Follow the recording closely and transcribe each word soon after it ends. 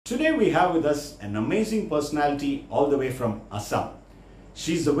Today we have with us an amazing personality all the way from Assam.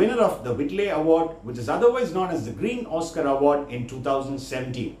 She's the winner of the Whitley Award, which is otherwise known as the Green Oscar Award in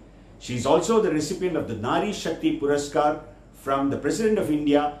 2017. She's also the recipient of the Nari Shakti Puraskar from the President of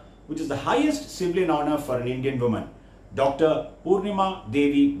India, which is the highest civilian honor for an Indian woman, Dr. Purnima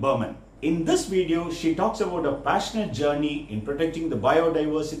Devi Barman. In this video, she talks about a passionate journey in protecting the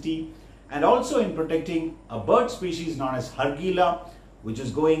biodiversity and also in protecting a bird species known as Hargila, which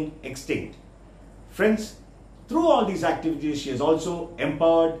is going extinct. Friends, through all these activities, she has also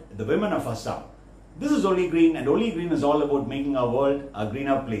empowered the women of Assam. This is Only Green, and Only Green is all about making our world a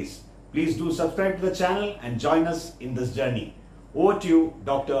greener place. Please do subscribe to the channel and join us in this journey. Over to you,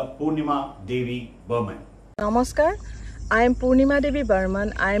 Dr. Purnima Devi Barman. Namaskar. I am Purnima Devi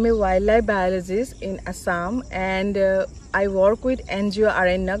Barman. I am a wildlife biologist in Assam, and I work with NGO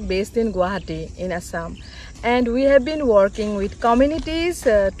Aranyak based in Guwahati in Assam. And we have been working with communities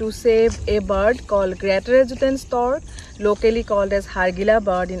to save a bird called Greater Adjutant Stork, locally called as Hargila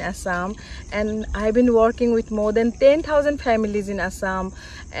Bird in Assam. And I have been working with more than 10,000 families in Assam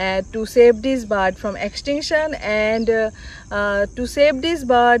to save this bird from extinction. And to save this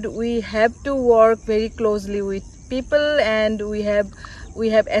bird, we have to work very closely with people, and we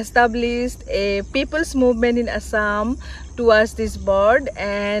have established a people's movement in Assam towards this bird,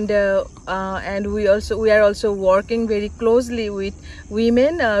 and we are also working very closely with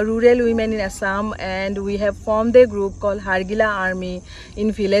women, rural women in Assam, and we have formed a group called Hargila Army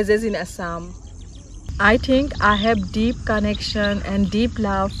in villages in Assam. I think I have deep connection and deep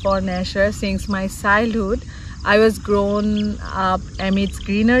love for nature since my childhood. I was grown up amidst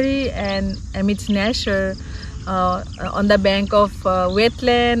greenery and amidst nature, on the bank of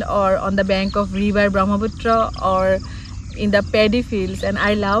wetland or on the bank of river Brahmaputra or in the paddy fields. And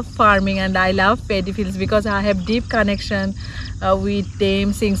I love farming and I love paddy fields because I have deep connection with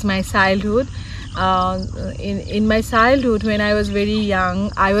them since my childhood. In my childhood, when I was very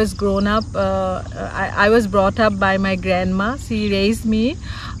young, I was grown up, I was brought up by my grandma. She raised me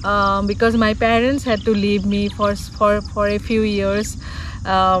because my parents had to leave me for a few years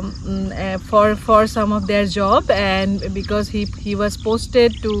for some of their job, and because he was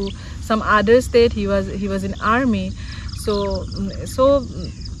posted to some other state, he was in army. So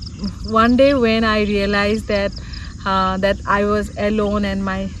one day when I realized that I was alone and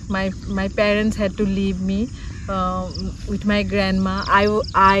my parents had to leave me with my grandma,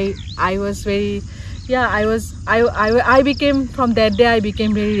 I became, from that day I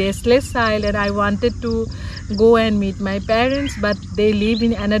became very restless child, and I wanted to go and meet my parents, but they lived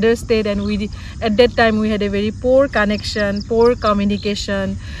in another state, and at that time we had a very poor connection, poor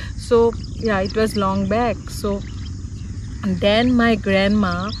communication. So yeah, it was long back. So then my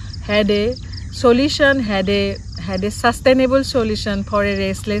grandma had a solution, had a sustainable solution for a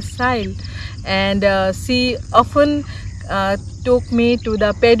restless child, and she often took me to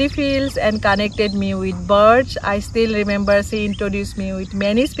the paddy fields and connected me with birds. I still remember she introduced me with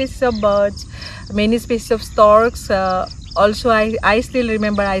many species of birds, many species of storks. Also, I still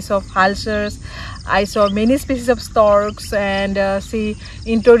remember I saw vultures, I saw many species of storks, and she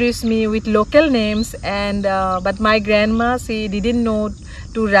introduced me with local names. And but my grandma, she didn't know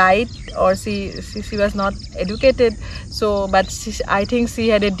to write, or she was not educated. So, but I think she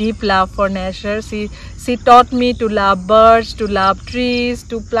had a deep love for nature. She taught me to love birds, to love trees,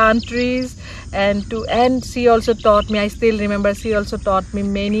 to plant trees, and she also taught me, I still remember, she also taught me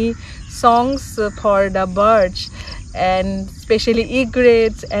many songs for the birds, and especially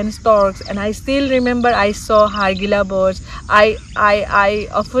egrets and storks. And I still remember I saw Hargila birds. I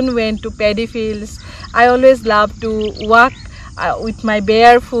often went to paddy fields. I always loved to walk with my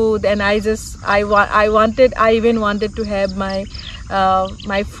bare foot, and I even wanted to have my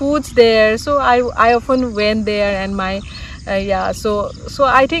foods there. So I often went there, and so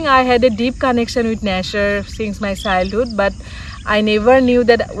I think I had a deep connection with nature since my childhood, but I never knew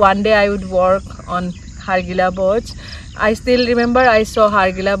that one day I would work on Hargila birds. I still remember I saw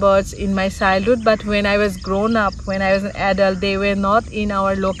Hargila birds in my childhood, but when I was grown up, when I was an adult, they were not in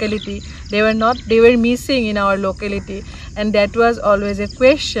our locality. They were missing in our locality, and that was always a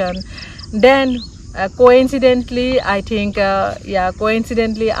question. Then coincidentally, I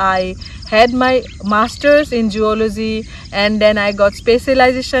had my master's in zoology, and then I got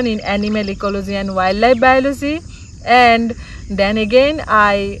specialization in animal ecology and wildlife biology. And then again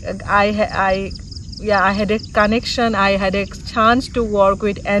I had a connection, I had a chance to work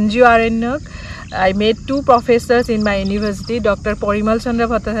with NGO Aranyak. I met two professors in my university, Dr. Parimal Chandra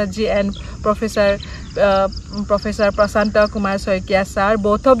Bhattacharjee and Professor Professor Prasanta Kumar Soikia sir.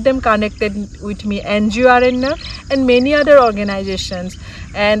 Both of them connected with me, NGO Aranya and many other organizations.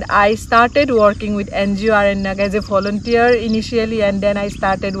 And I started working with NGO Aranya as a volunteer initially, and then I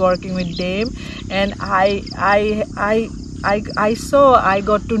started working with them. And I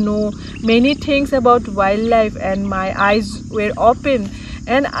got to know many things about wildlife, and my eyes were open.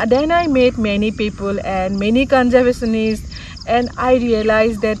 And then I met many people and many conservationists, and I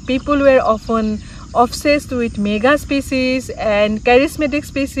realized that people were often obsessed with mega species and charismatic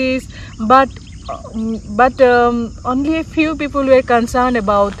species, but only a few people were concerned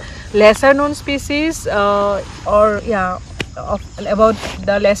about lesser known species, about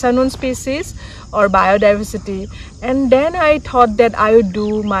the lesser known species or biodiversity. And then I thought that I would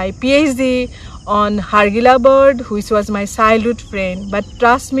do my PhD on Hargila bird, which was my childhood friend. But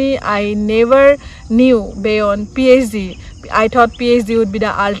trust me, I never knew beyond PhD. I thought PhD would be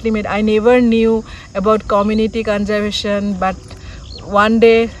the ultimate. I never knew about community conservation, but one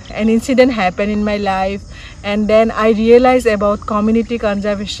day an incident happened in my life, and then I realized about community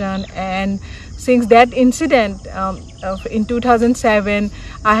conservation. And since that incident in 2007,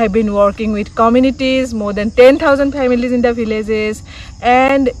 I have been working with communities, more than 10,000 families in the villages.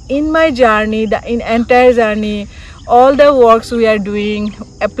 And in my journey, entire journey, all the works we are doing,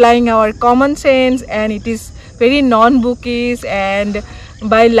 applying our common sense, and it is very non-bookish, and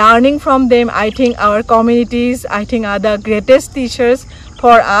by learning from them, I think our communities, are the greatest teachers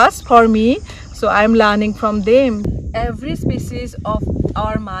for us, for me. So I'm learning from them. Every species of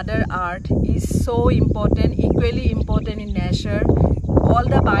our Mother Earth is so important, equally important in nature. All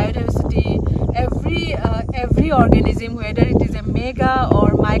the biodiversity, every organism, whether it is a mega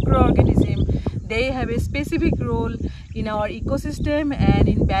or microorganism, they have a specific role in our ecosystem and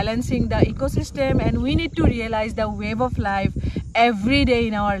in balancing the ecosystem. And we need to realize the web of life every day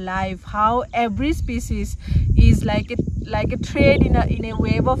in our life, how every species is like a thread in a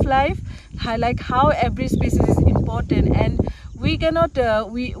web of life, how every species is important. And we cannot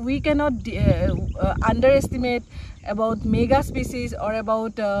underestimate about mega species or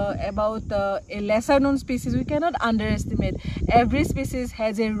about a lesser known species. We cannot underestimate. Every species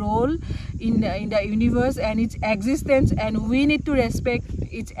has a role in the universe and its existence, and we need to respect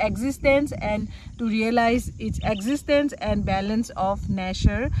its existence and to realize its existence and balance of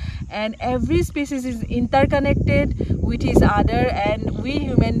nature. And every species is interconnected with each other, and we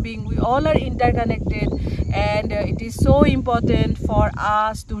human beings, we all are interconnected. And it is so important for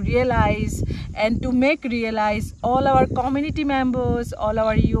us to realize and to make realize all our community members, all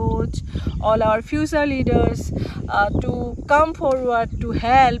our youth, all our future leaders to come forward to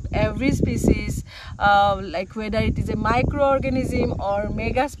help every species, like whether it is a microorganism or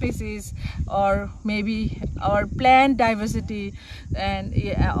mega species, or maybe our plant diversity, and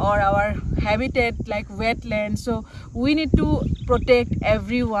or our habitat like wetlands. So we need to protect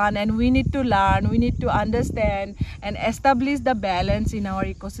everyone, and we need to learn, we need to understand and establish the balance in our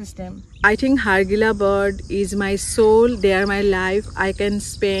ecosystem. I think Hargila bird is my soul, they are my life. I can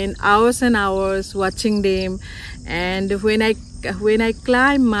spend hours and hours watching them. And when I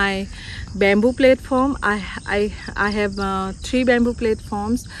climb my bamboo platform, I have 3 bamboo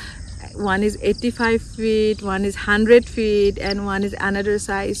platforms. One is 85 feet, one is 100 feet, and one is another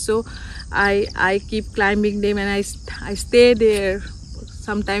size. So I keep climbing them, and I stay there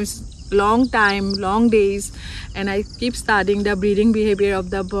sometimes long time, long days, and I keep studying the breeding behavior of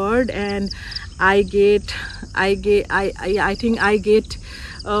the bird. And I think I get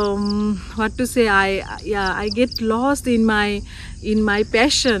get lost in my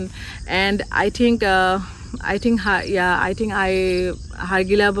passion. And I think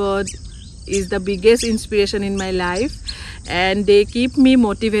Hargila bird is the biggest inspiration in my life, and they keep me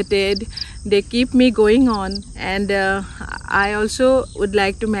motivated, they keep me going on. And I also would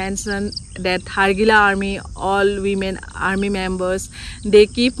like to mention that Hargila Army, all women army members, they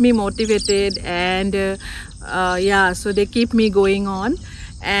keep me motivated, and so they keep me going on.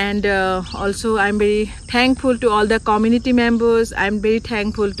 And also I'm very thankful to all the community members. I'm very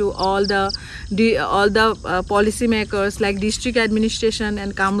thankful to all the policy makers like district administration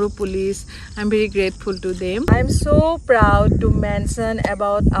and Kamrup police. I'm very grateful to them. I'm so proud to mention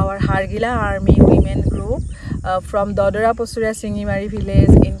about our Hargila Army women group from Dodora Posura Singimari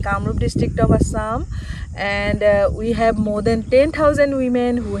village in Kamrup district of Assam. And we have more than 10,000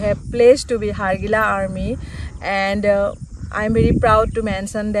 women who have pledged to be Hargila Army. And I'm very proud to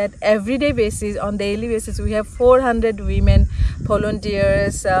mention that everyday basis, on daily basis, we have 400 women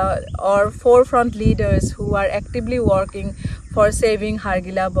volunteers or forefront leaders who are actively working for saving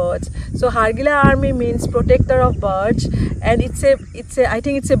Hargila birds. So Hargila Army means protector of birds, and I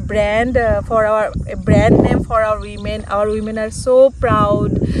think it's a brand a brand name for our women. Our women are so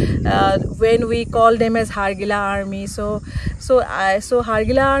proud when we call them as Hargila Army. So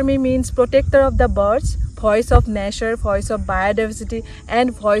Hargila Army means protector of the birds, voice of nature, voice of biodiversity,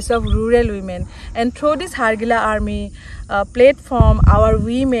 and voice of rural women. And through this Hargila Army platform, our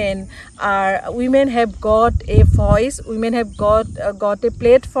women have got a voice. Women have got a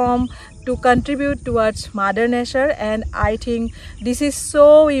platform to contribute towards Mother Nature, and I think this is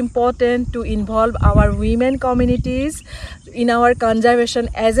so important to involve our women communities in our conservation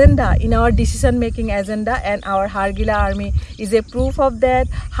agenda, in our decision making agenda, and our Hargila Army is a proof of that.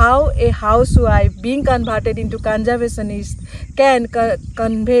 How a housewife being converted into conservationist can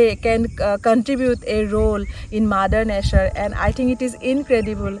contribute a role in Mother Nature, and I think it is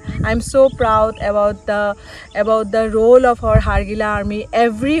incredible. I'm so proud about the role of our Hargila Army.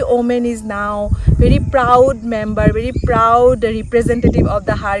 Every woman is now very proud member, very proud representative of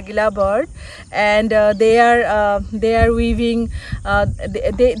the Hargila bird, and they are weaving.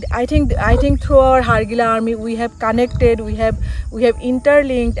 I think through our Hargila Army we have connected, we have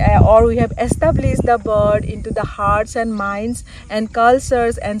interlinked, or we have established the bird into the hearts and minds and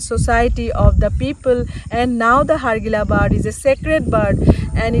cultures and society of the people. And now the Hargila bird is a sacred bird,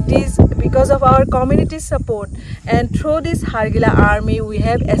 and it is because of our community support. And through this Hargila Army we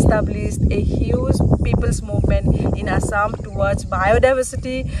have established a huge people's movement in Assam towards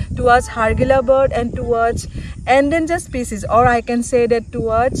biodiversity, towards Hargila bird, and towards endangered species, or I can say that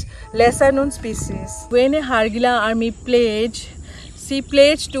towards lesser known species. When a Hargila Army she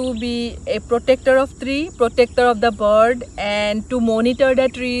pledged to be a protector of tree, protector of the bird, and to monitor the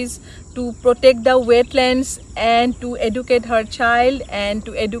trees, to protect the wetlands, and to educate her child, and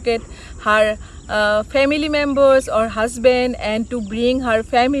to educate her family members or husband, and to bring her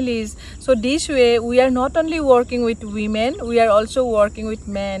families. So this way we are not only working with women, we are also working with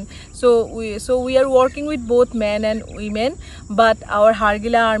men. So we are working with both men and women, but our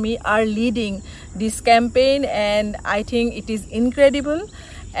Hargila Army are leading this campaign, and I think it is incredible.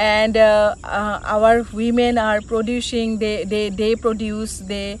 And our women are producing, they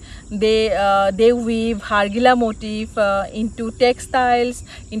weave Hargila motif into textiles,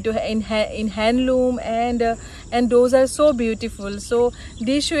 in handloom, and those are so beautiful. So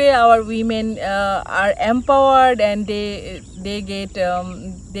this way our women are empowered, and they get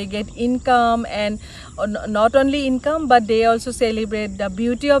income, and not only income, but they also celebrate the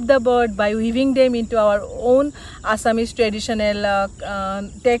beauty of the bird by weaving them into our own Assamese traditional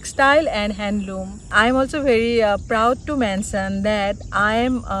textile and handloom. I am also very proud to mention that I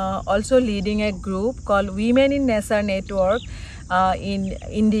am also leading a group called Women in Nature Network in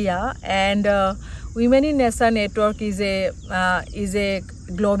India, and Women in Nature Network is a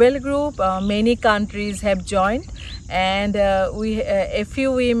global group. Many countries have joined, and a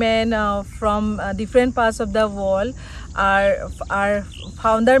few women from different parts of the world are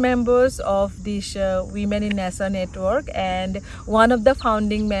founder members of this Women in Nature Network, and one of the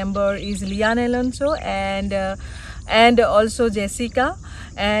founding member is Lian Alonso, and also Jessica,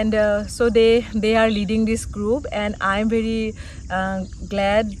 and so they are leading this group, and I'm very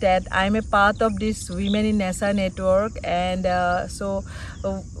glad that I'm a part of this Women in Nature Network. And so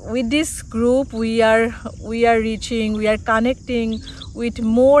with this group we are connecting with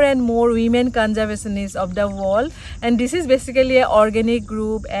more and more women conservationists of the world, and this is basically an organic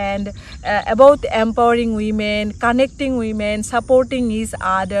group and about empowering women, connecting women, supporting each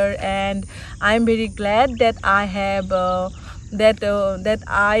other. And I'm very glad that I have that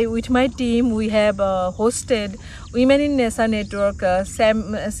I with my team we have hosted Women in Nature Network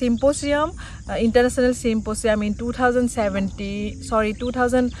symposium, international symposium in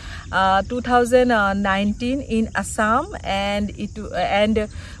 2019 in Assam, and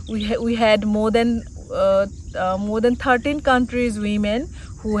we had more than 13 countries women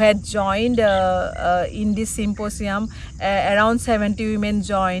who had joined in this symposium. Around 70 women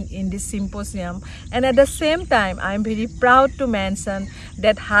joined in this symposium, and at the same time I am very proud to mention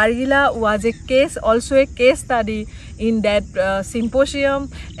that Hargila was also a case study in that symposium,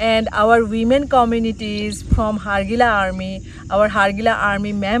 and our women communities from Hargila Army, our Hargila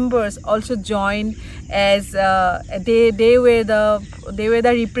Army members also joined as they were the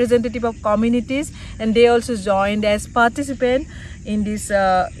representative of communities, and they also joined as participant in this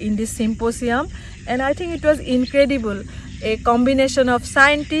symposium. And I think it was incredible, a combination of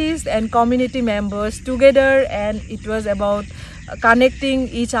scientists and community members together, and it was about connecting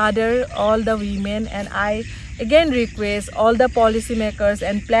each other, all the women. And I again request all the policymakers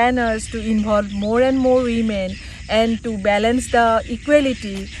and planners to involve more and more women and to balance the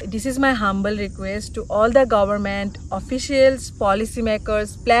equality. This is my humble request to all the government officials,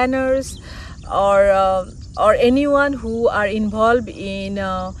 policymakers, planners, or anyone who are involved in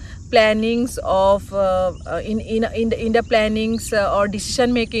plannings of in the plannings or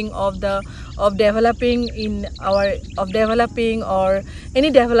decision making of developing or any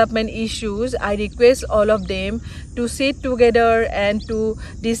development issues. I request all of them to sit together and to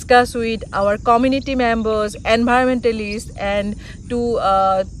discuss with our community members, environmentalists, and to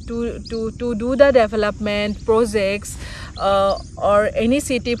do the development projects or any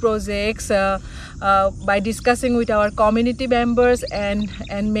city projects by discussing with our community members and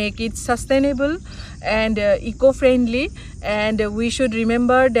make it sustainable and eco-friendly. And we should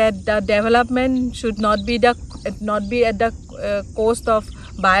remember that the development should not be at the cost of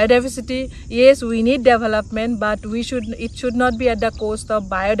biodiversity. Yes, we need development, but it should not be at the cost of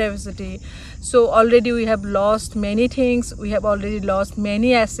biodiversity. So already we have lost many things, we have already lost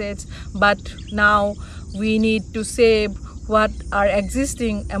many assets, but now we need to save what are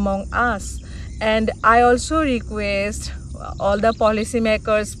existing among us. And I also request all the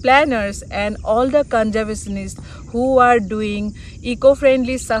policymakers, planners, and all the conservationists who are doing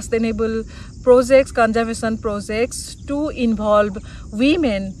eco-friendly, sustainable projects, conservation projects, to involve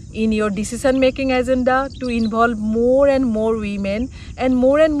women in your decision-making agenda, to involve more and more women and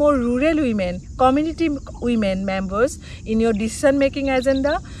more rural women, community women members in your decision-making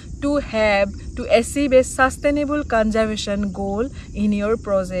agenda to achieve a sustainable conservation goal in your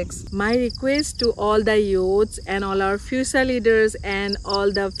projects. My request to all the youths and all our future leaders and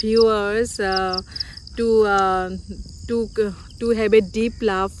all the viewers to have a deep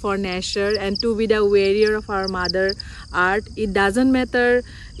love for nature and to be the warrior of our mother earth. It doesn't matter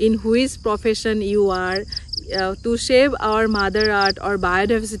in which profession you are, to save our mother earth or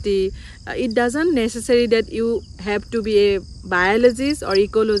biodiversity. It doesn't necessary that you have to be a biologist or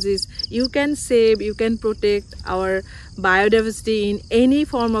ecologist. You can save, you can protect our biodiversity in any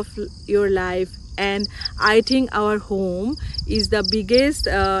form of your life. And I think our home is the biggest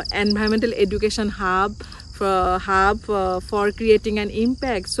environmental education hub for creating an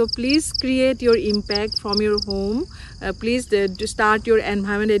impact. So please create your impact from your home. Please start your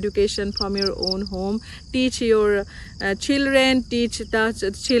environment education from your own home. Teach your children, teach the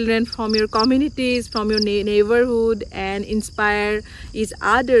children from your communities, from your neighborhood, and inspire each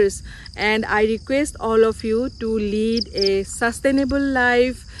others. And I request all of you to lead a sustainable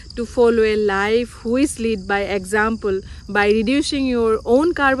life, to follow a life which lead by example, by reducing your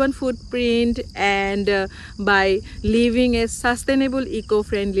own carbon footprint and by living a sustainable,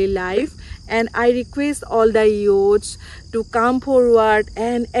 eco-friendly life. And I request all the youths to come forward,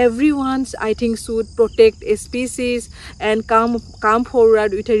 and everyone, I think, should protect a species and come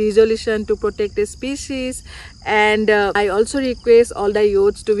forward with a resolution to protect a species. And I also request all the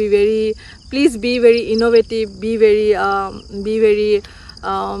youths to please be very innovative, be very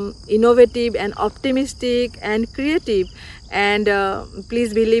innovative and optimistic and creative, and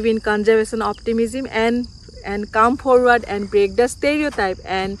please believe in conservation optimism and come forward and break the stereotype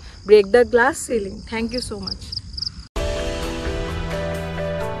and break the glass ceiling. Thank you so much.